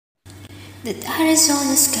The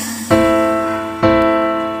Arizona sky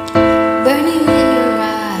burning in your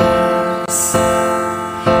eyes.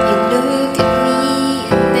 You look at me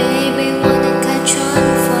and baby wanna catch on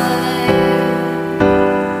fire.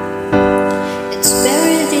 It's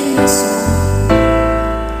buried in my soul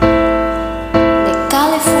like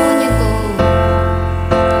California gold.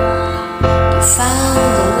 You found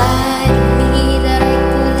the light in me that I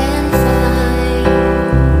couldn't find.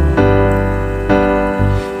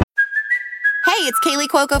 Hey, it's Kaylee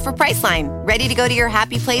Cuoco for Priceline. Ready to go to your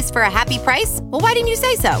happy place for a happy price? Well, why didn't you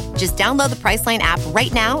say so? Just download the Priceline app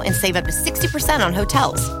right now and save up to 60% on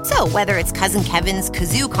hotels. So whether it's Cousin Kevin's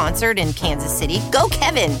Kazoo concert in Kansas City, go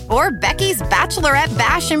Kevin, or Becky's Bachelorette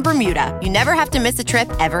Bash in Bermuda, you never have to miss a trip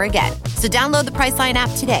ever again. So download the Priceline app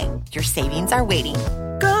today. Your savings are waiting.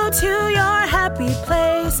 Go to your happy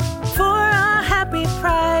place for a happy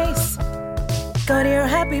price. Go to your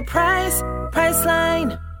happy price,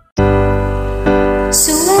 Priceline.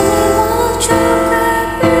 So when I walk your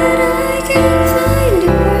carpet, I can't find the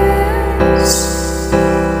words.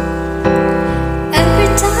 Every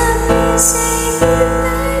time you say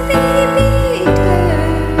goodbye, baby, it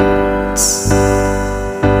hurts.